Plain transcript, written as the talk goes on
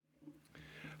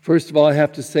First of all, I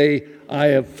have to say I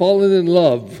have fallen in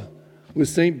love with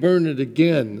St. Bernard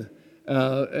again.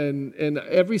 And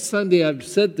every Sunday I've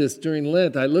said this during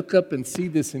Lent, I look up and see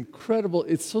this incredible,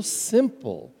 it's so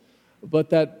simple,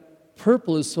 but that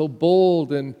purple is so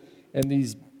bold and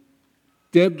these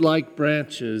dead-like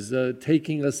branches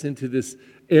taking us into this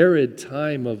arid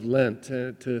time of Lent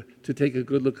to take a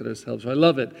good look at ourselves. I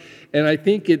love it. And I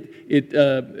think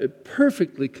it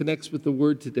perfectly connects with the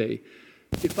word today.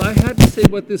 If I had to say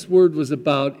what this word was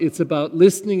about, it's about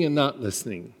listening and not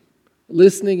listening.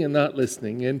 Listening and not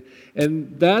listening.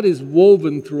 And that is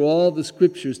woven through all the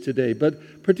scriptures today.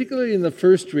 But particularly in the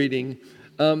first reading,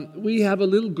 we have a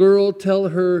little girl tell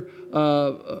her,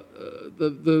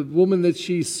 the woman that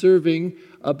she's serving,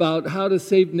 about how to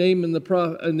save Naaman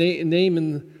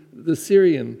the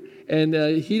Syrian.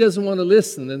 And he doesn't want to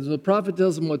listen. And so the prophet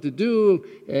tells him what to do,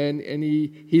 and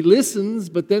he listens,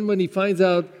 but then when he finds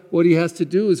out what he has to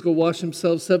do is go wash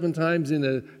himself 7 times in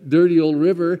a dirty old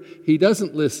river, he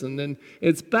doesn't listen. And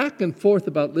it's back and forth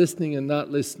about listening and not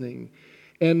listening.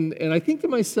 And I think to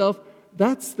myself,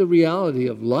 that's the reality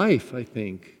of life, I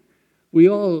think. We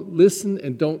all listen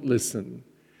and don't listen.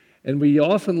 And we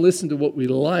often listen to what we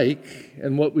like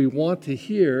and what we want to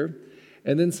hear,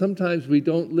 and then sometimes we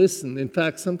don't listen. In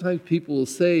fact, sometimes people will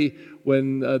say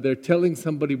when they're telling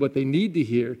somebody what they need to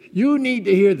hear, you need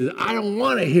to hear this. I don't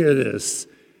want to hear this.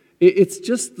 It's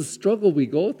just the struggle we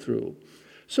go through.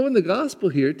 So in the gospel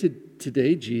here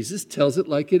today, Jesus tells it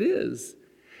like it is.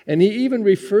 And he even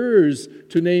refers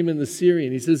to Naaman the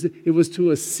Syrian. He says it was to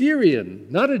a Syrian,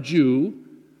 not a Jew,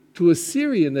 to a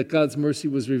Syrian that God's mercy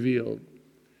was revealed.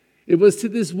 It was to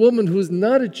this woman who's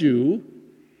not a Jew.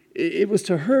 It was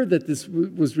to her that this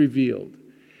was revealed.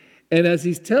 And as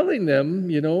he's telling them,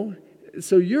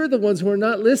 so you're the ones who are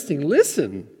not listening.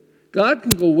 Listen. God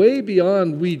can go way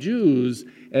beyond we Jews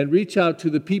and reach out to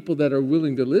the people that are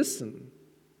willing to listen.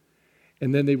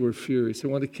 And then they were furious. They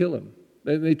wanted to kill him.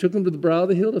 And they took him to the brow of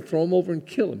the hill to throw him over and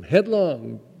kill him.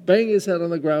 Headlong, bang his head on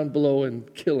the ground below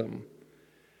and kill him.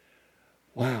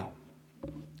 Wow.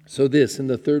 So this, in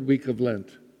the 3rd week of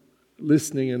Lent,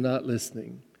 listening and not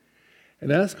listening.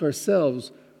 And ask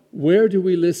ourselves, where do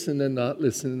we listen and not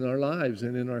listen in our lives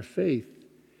and in our faith?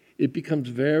 It becomes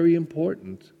very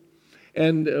important.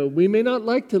 And we may not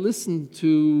like to listen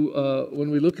to, when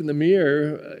we look in the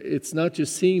mirror, it's not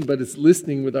just seeing, but it's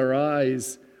listening with our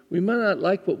eyes. We might not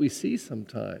like what we see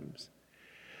sometimes.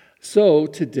 So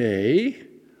today,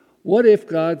 what if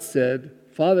God said,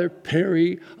 Father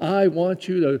Perry, I want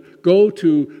you to go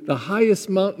to the highest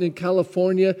mountain in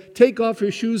California, take off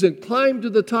your shoes and climb to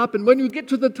the top, and when you get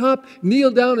to the top,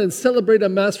 kneel down and celebrate a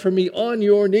Mass for me on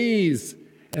your knees.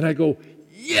 And I go,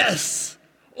 yes!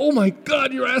 Oh my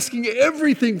God, you're asking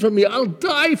everything from me. I'll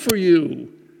die for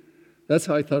you. That's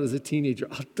how I thought as a teenager.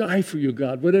 I'll die for you,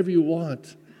 God, whatever you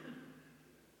want.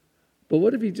 But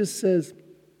what if he just says,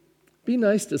 be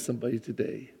nice to somebody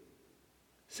today.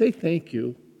 Say thank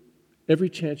you every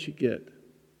chance you get.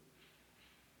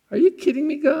 Are you kidding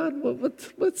me, God?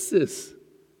 What's this?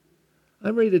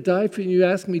 I'm ready to die for you. You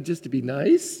ask me just to be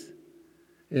nice?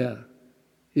 Yeah,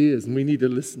 he is, and we need to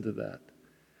listen to that.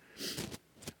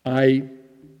 I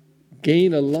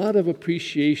gain a lot of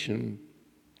appreciation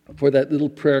for that little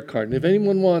prayer card. And if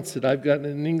anyone wants it, I've got it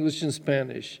in English and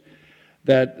Spanish.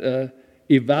 That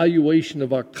evaluation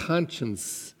of our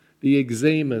conscience, the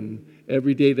examen,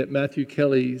 every day that Matthew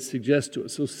Kelly suggests to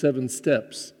us, those 7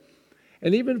 steps.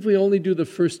 And even if we only do the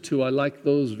first 2, I like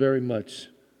those very much.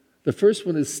 The first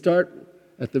one is start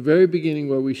at the very beginning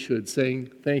where we should,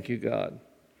 saying, thank you, God.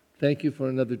 Thank you for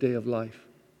another day of life.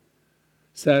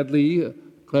 Sadly,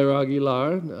 Clara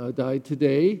Aguilar died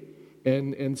today,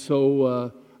 and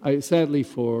so sadly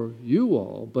for you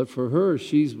all, but for her,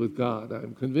 she's with God,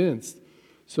 I'm convinced.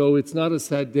 So it's not a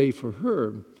sad day for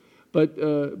her, but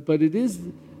it is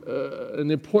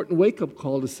an important wake-up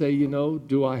call to say,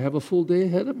 do I have a full day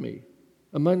ahead of me?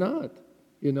 Am I not?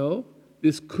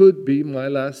 This could be my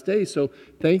last day. So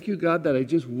thank you, God, that I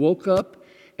just woke up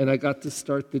and I got to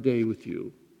start the day with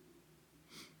you.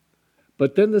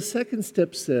 But then the second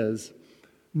step says,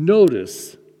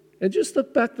 notice, and just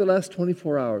look back the last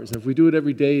 24 hours. If we do it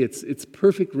every day, it's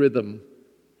perfect rhythm.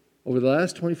 Over the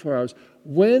last 24 hours,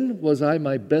 when was I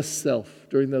my best self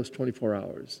during those 24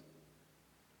 hours?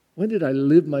 When did I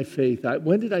live my faith?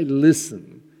 When did I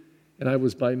listen? And I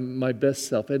was my best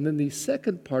self. And then the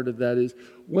second part of that is,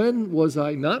 when was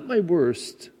I not my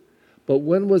worst, but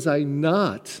when was I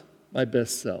not my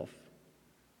best self?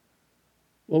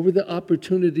 What were the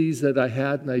opportunities that I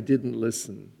had and I didn't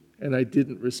listen, and I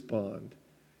didn't respond,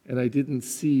 and I didn't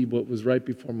see what was right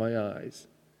before my eyes?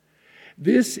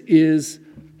 This is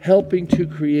helping to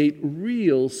create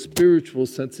real spiritual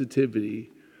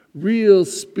sensitivity, real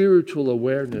spiritual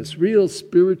awareness, real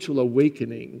spiritual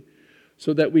awakening,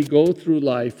 so that we go through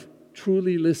life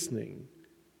truly listening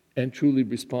and truly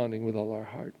responding with all our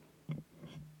heart.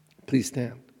 Please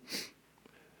stand.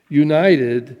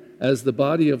 United as the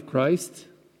body of Christ,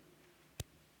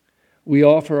 we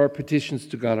offer our petitions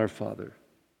to God our Father.